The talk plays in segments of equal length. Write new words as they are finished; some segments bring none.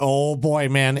Oh boy,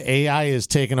 man, AI is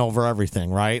taking over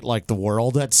everything, right? Like the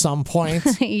world at some point.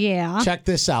 Yeah. Check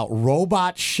this out.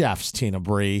 Robot chefs, Tina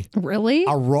Bree. Really?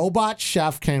 A robot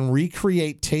chef can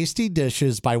recreate tasty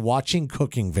dishes by watching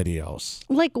cooking videos.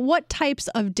 Like what types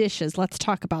of dishes? Let's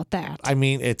talk about that. I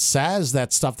mean, it says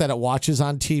that stuff that it watches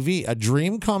on TV. A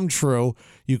dream come true.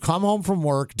 You come home from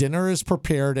work, dinner is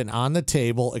prepared and on the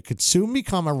table. It could soon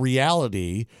become a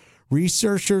reality.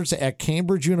 Researchers at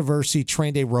Cambridge University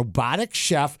trained a robotic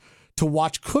chef to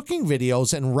watch cooking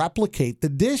videos and replicate the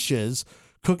dishes.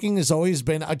 Cooking has always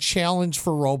been a challenge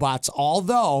for robots,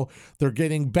 although they're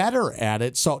getting better at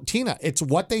it. So, Tina, it's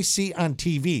what they see on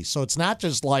TV. So it's not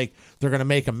just like they're going to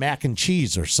make a mac and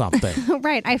cheese or something.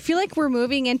 Right. I feel like we're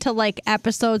moving into like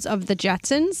episodes of The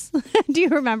Jetsons. Do you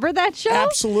remember that show?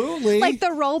 Absolutely. Like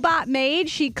the robot maid,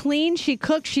 she cleaned, she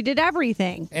cooked, she did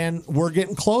everything. And we're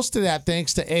getting close to that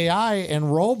thanks to AI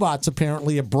and robots,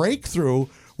 apparently a breakthrough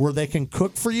where they can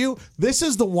cook for you. This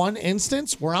is the one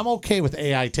instance where I'm okay with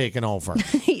AI taking over.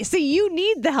 So you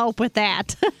need the help with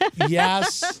that.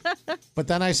 Yes. But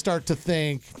then I start to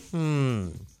think,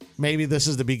 maybe this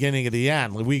is the beginning of the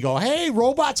end. We go, hey,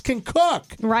 robots can cook.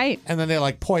 Right. And then they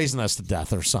like poison us to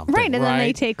death or something. Right. And then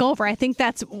they take over. I think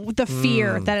that's the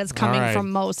fear that is coming all right.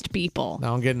 from most people.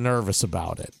 Now I'm getting nervous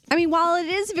about it. I mean, while it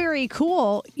is very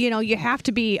cool, you have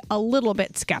to be a little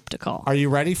bit skeptical. Are you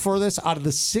ready for this? Out of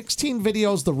the 16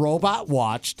 videos the robot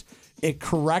watched, it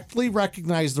correctly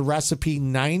recognized the recipe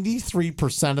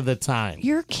 93% of the time.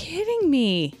 You're kidding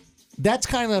me. That's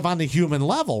kind of on the human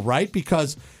level, right?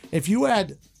 Because if you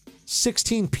had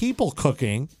 16 people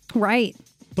cooking, Right.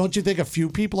 don't you think a few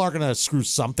people are going to screw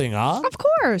something up? Of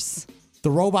course.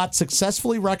 The robot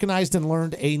successfully recognized and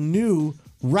learned a new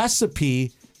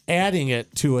recipe, adding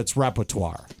it to its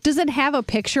repertoire. Does it have a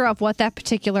picture of what that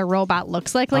particular robot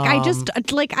looks like? Like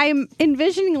I'm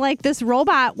envisioning like this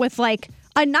robot with like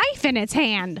a knife in its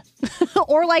hand,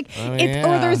 or like or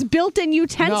there's built-in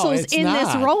utensils in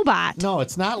this robot. No,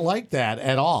 it's not like that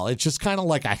at all. It's just kind of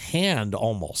like a hand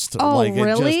almost. Oh, like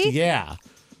really? Yeah.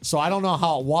 So I don't know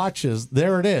how it watches.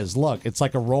 There it is. Look, it's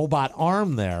like a robot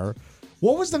arm there.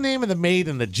 What was the name of the maid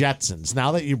in the Jetsons?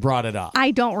 Now that you brought it up,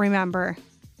 I don't remember.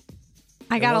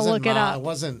 I gotta look it up. It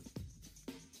wasn't.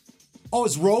 Oh,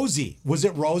 it's Rosie. Was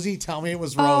it Rosie? Tell me it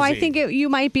was Rosie. Oh, I think you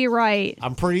might be right.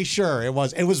 I'm pretty sure it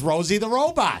was. It was Rosie the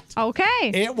robot.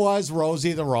 Okay. It was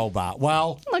Rosie the robot.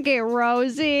 Well, Look at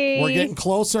Rosie. we're getting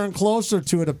closer and closer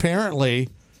to it, apparently.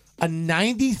 A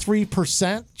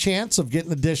 93% chance of getting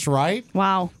the dish right.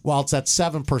 Wow. Well, it's at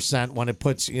 7% when it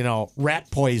puts, rat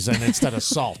poison instead of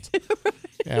salt.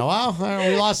 Yeah, well,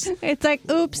 we lost. It's like,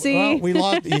 oopsie. Well, we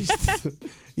lost.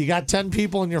 You got 10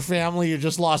 people in your family. You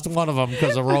just lost one of them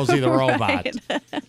because of Rosie the robot. Right.